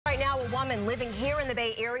woman living here in the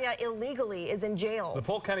Bay Area illegally is in jail. The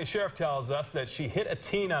Polk County Sheriff tells us that she hit a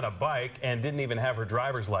teen on a bike and didn't even have her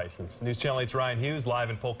driver's license. News Channel 8's Ryan Hughes live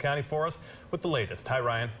in Polk County for us with the latest. Hi,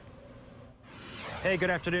 Ryan. Hey, good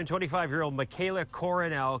afternoon. 25-year-old Michaela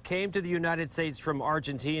Coronel came to the United States from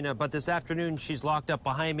Argentina, but this afternoon she's locked up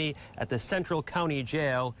behind me at the Central County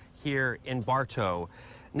Jail here in Bartow.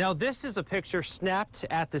 Now, this is a picture snapped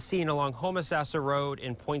at the scene along Homosassa Road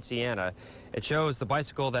in Poinciana. It shows the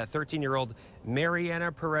bicycle that 13-year-old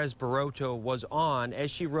Mariana Perez Baroto was on as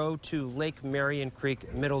she rode to Lake Marion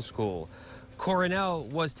Creek Middle School. Coronel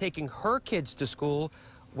was taking her kids to school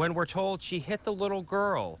when we're told she hit the little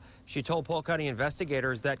girl. She told Polk County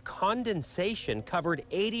investigators that condensation covered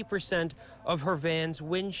 80% of her van's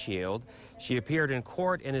windshield. She appeared in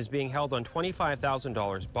court and is being held on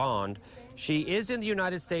 $25,000 bond. She is in the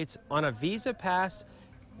United States on a visa pass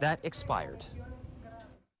that expired.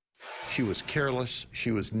 She was careless,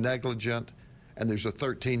 she was negligent, and there's a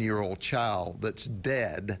 13-year-old child that's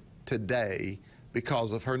dead today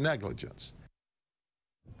because of her negligence.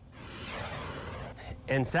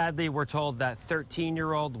 And sadly, we're told that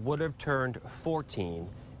 13-year-old would have turned 14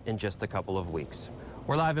 in just a couple of weeks.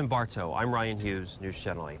 We're live in Bartow. I'm Ryan Hughes, News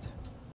Channel 8.